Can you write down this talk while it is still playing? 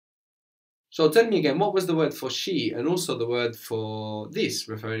So tell me again, what was the word for she and also the word for this,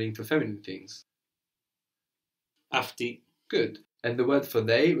 referring to feminine things? Αυτή. Good. And the word for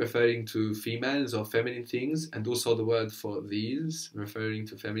they, referring to females or feminine things, and also the word for these, referring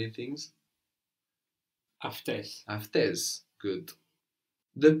to feminine things? Αυτές. Αυτές. Good.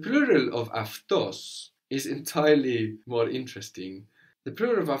 The plural of αυτός is entirely more interesting. The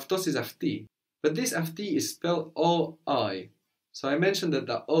plural of αυτός is αυτή, but this αυτή is spelled O-I. So I mentioned that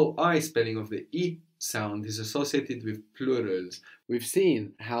the O-I spelling of the E sound is associated with plurals. We've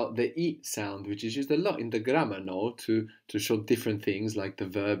seen how the E sound, which is used a lot in the grammar now to show different things like the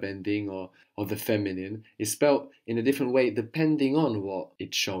verb ending or the feminine, is spelled in a different way depending on what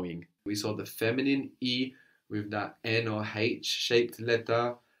it's showing. We saw the feminine E with that N or H shaped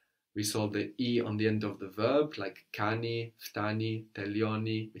letter. We saw the E on the end of the verb, like kani, ftani,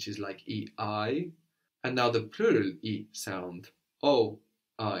 telioni, which is like EI. And now the plural E sound,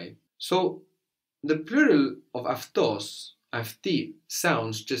 O-I. So the plural of αυτός, αυτή,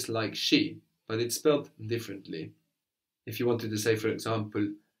 sounds just like she, but it's spelled differently. If you wanted to say, for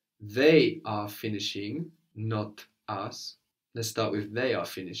example, they are finishing, not us, let's start with they are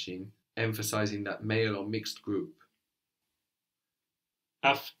finishing, emphasizing that male or mixed group.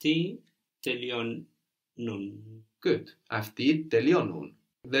 Αυτοί τελειώνουν. Good. Αυτοί τελειώνουν.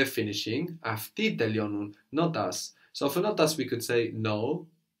 They're finishing. Αυτοί τελειώνουν. Not us. So for not us, we could say no,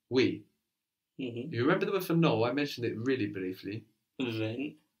 we. Mm-hmm. You remember the word for no? I mentioned it really briefly.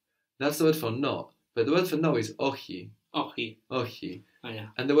 Δεν. That's the word for not. But the word for no is όχι. Όχι. Όχι. Oh, yeah.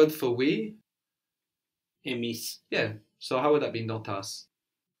 And the word for we? Εμείς. Yeah. So how would that be not us?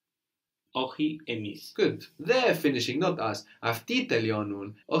 Όχι εμείς. Good. They're finishing, not us. Αυτοί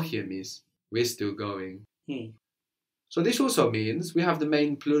τελειώνουν. Όχι εμείς. We're still going. So this also means we have the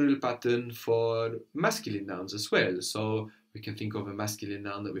main plural pattern for masculine nouns as well. So we can think of a masculine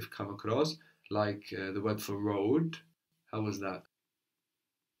noun that we've come across, like the word for road. How was that?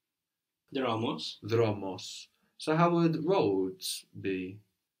 Δρόμος. Dromos. So how would roads be?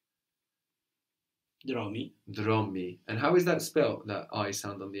 Δρόμοι. Dromi. And how is that spelled, that I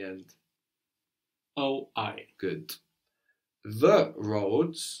sound on the end? O-I. Good. The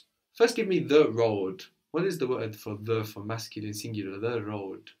roads. First give me the road. What is the word for the for masculine singular? The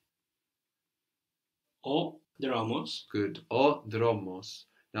road. Ο δρόμος. Good. O dromos.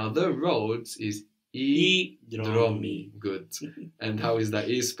 Now the roads is Οι dromi. Good. And how is that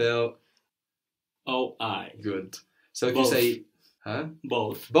E spelled? O-I. Good. So if Both. you say, huh?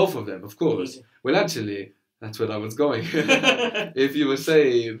 Both. Both of them, of course. Mhm. Well, actually, that's where I was going. If you would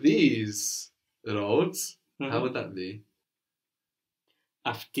say these roads, how would that be?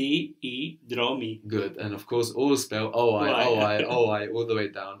 Αυτοί οι δρόμοι. Good. And of course, all spell O-I, Why? O-I, O-I, all the way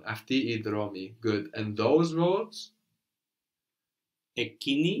down. Αυτοί οι δρόμοι. Good. And those roads?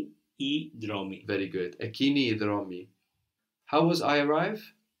 Εκείνοι οι δρόμοι. Very good. Εκείνοι οι δρόμοι. How was I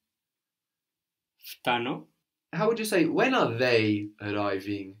arrive? Φτάνω. How would you say, when are they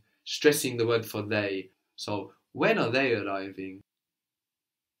arriving? Stressing the word for they. So, when are they arriving?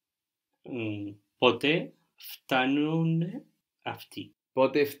 Πότε φτάνουν αυτοί.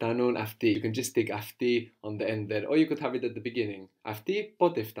 Πότε φτάνουν αυτοί. You can just stick αυτοί on the end there, or you could have it at the beginning. Αυτοί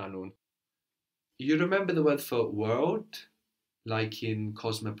πότε φτάνουν. You remember the word for world? Like in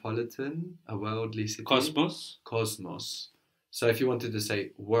cosmopolitan, a worldly city? Κόσμος. Cosmos. So if you wanted to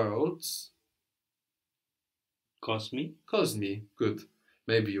say worlds, Κόσμοι. cosmi, good.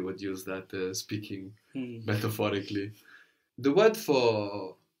 Maybe you would use that speaking metaphorically. The word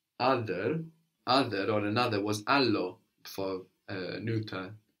for other or another was allo for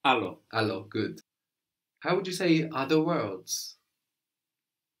neuter. Άλλο. Allo, good. How would you say other worlds?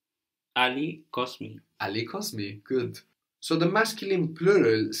 Άλλοι κόσμοι. Ali cosmi, good. So the masculine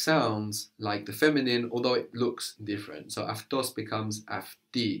plural sounds like the feminine, although it looks different. So αυτός becomes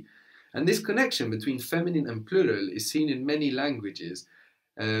αυτή. And this connection between feminine and plural is seen in many languages,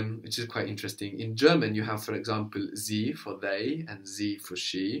 which is quite interesting. In German, you have, for example, sie for they and sie for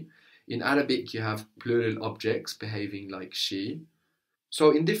she. In Arabic, you have plural objects behaving like she.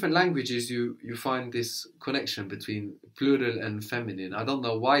 So in different languages, you find this connection between plural and feminine. I don't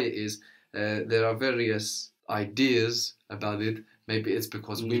know why it is. There are various ideas about it. Maybe it's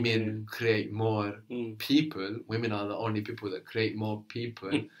because women create more people. Women are the only people that create more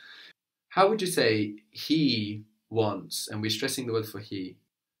people. How would you say he wants? And we're stressing the word for he.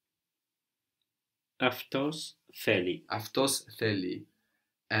 Αυτός θέλει. Αυτός θέλει.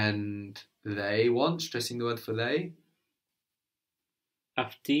 And they want, stressing the word for they.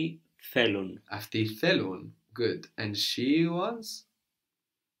 Αυτοί θέλουν. Αυτοί θέλουν. Good. And she wants?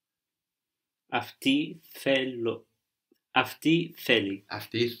 Αυτοί θέλουν. Αυτή θέλει.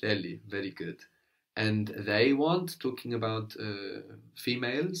 Αυτή θέλει. Very good. And they want, talking about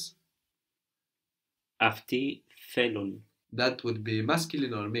females, Αυτοί θέλουν. that would be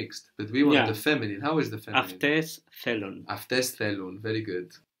masculine or mixed. But we want Yeah. the feminine. How is the feminine? Αυτές θέλουν. Αυτές θέλουν. Very good.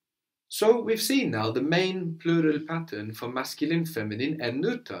 So we've seen now the main plural pattern for masculine, feminine, and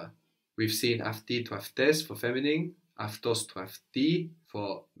neuter. We've seen αυτή to αυτές for feminine, αυτός to αυτή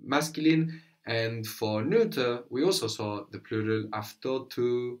for masculine, and for neuter we also saw the plural αυτό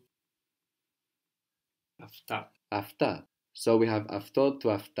to Αυτά. αυτά. So we have αυτό to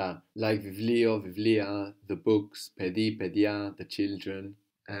αυτά, like βιβλίο, βιβλία, the books, παιδί, παιδιά, the children.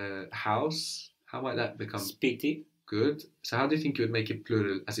 House, how might that become? Σπίτι. Good. So how do you think you would make it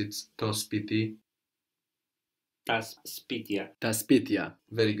plural as it's to spiti? Τα σπίτια. Τα σπίτια.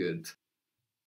 Very good.